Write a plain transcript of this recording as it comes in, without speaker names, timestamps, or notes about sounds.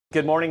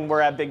Good morning.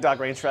 We're at Big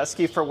Dog Ranch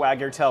Rescue for Wag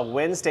Your Tail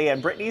Wednesday,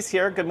 and Brittany's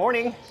here. Good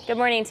morning. Good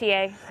morning,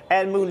 TA.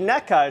 And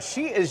Muneca,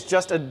 she is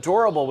just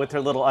adorable with her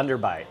little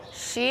underbite.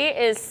 She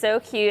is so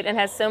cute and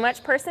has so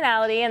much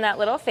personality in that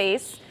little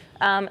face.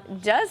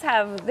 Does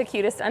have the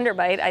cutest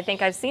underbite I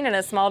think I've seen in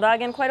a small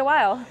dog in quite a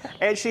while.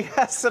 And she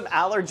has some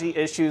allergy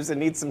issues and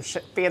needs some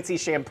fancy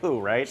shampoo,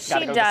 right?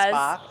 She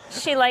does.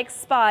 She likes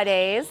spa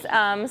days.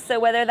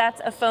 So whether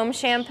that's a foam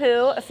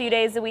shampoo a few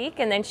days a week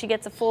and then she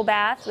gets a full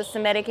bath with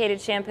some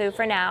medicated shampoo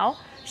for now.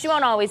 She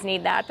won't always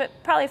need that, but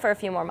probably for a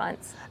few more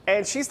months.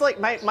 And she's like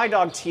my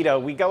dog Tito.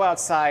 We go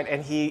outside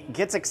and he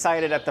gets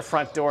excited at the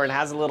front door and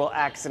has a little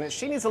accident.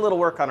 She needs a little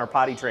work on her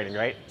potty training,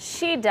 right?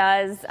 She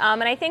does.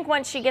 And I think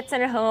once she gets in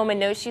her home and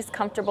knows she's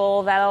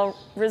comfortable, that'll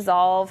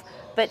resolve.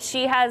 But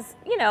she has,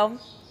 you know,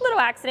 a little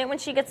accident when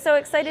she gets so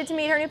excited to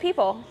meet her new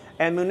people.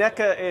 And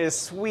Muneca is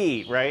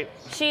sweet, right?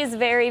 She's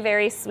very,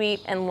 very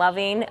sweet and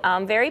loving,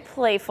 very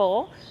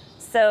playful.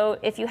 So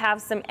if you have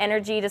some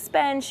energy to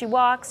spend, she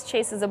walks,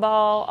 chases a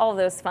ball, all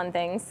those fun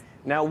things.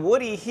 Now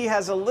Woody, he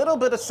has a little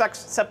bit of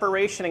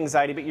separation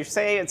anxiety, but you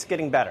say it's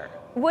getting better.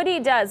 Woody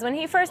does. When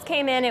he first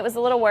came in, it was a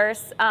little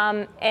worse,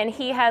 and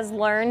he has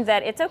learned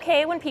that it's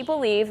okay when people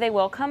leave, they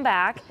will come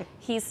back.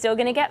 He's still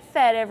going to get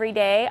fed every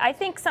day. I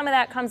think some of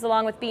that comes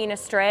along with being a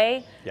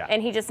stray,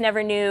 and he just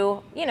never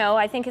knew, you know,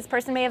 I think his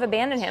person may have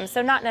abandoned him,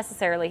 so not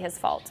necessarily his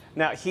fault.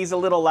 Now, he's a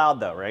little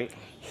loud though, right?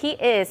 He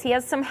is. He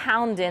has some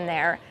hound in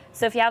there.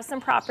 So if you have some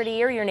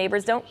property or your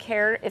neighbors don't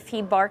care if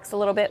he barks a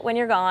little bit when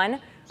you're gone,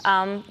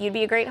 you'd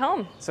be a great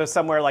home. So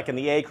somewhere like in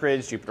the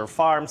acreage, Jupiter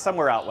Farm,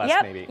 somewhere out west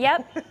maybe.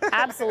 Yep,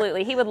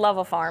 absolutely. He would love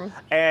a farm.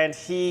 And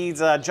he's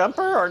a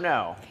jumper or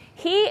no?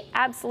 He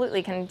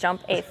absolutely can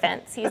jump a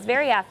fence. He's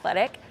very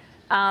athletic.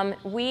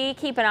 We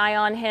keep an eye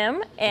on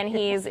him, and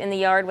he's in the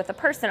yard with a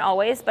person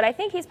always, but I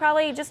think he's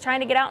probably just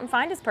trying to get out and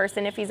find his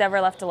person if he's ever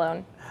left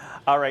alone.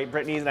 All right,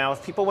 Brittany, now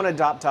if people want to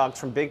adopt dogs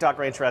from Big Dog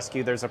Ranch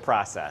Rescue, there's a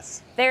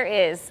process. There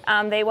is.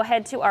 They will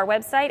head to our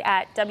website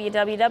at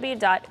www.bdrr.org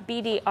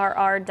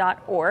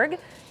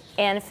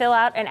and fill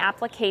out an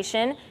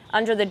application.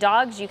 Under the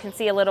dogs, you can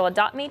see a little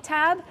Adopt Me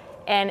tab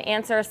and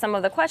answer some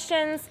of the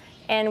questions,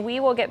 and we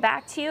will get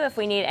back to you if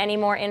we need any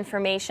more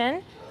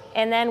information,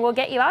 and then we'll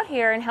get you out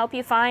here and help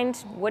you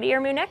find Woody or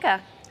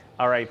Muneca.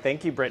 All right,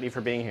 thank you, Brittany,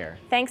 for being here.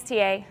 Thanks,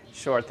 TA.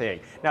 Sure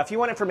thing. Now, if you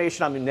want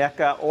information on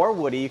Muneca or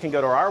Woody, you can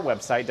go to our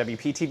website,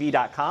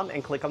 WPTV.com,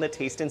 and click on the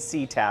Taste and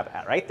See tab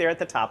right there at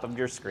the top of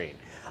your screen.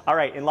 All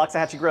right, in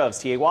Loxahatchee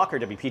Groves, TA Walker,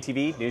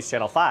 WPTV News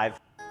Channel 5.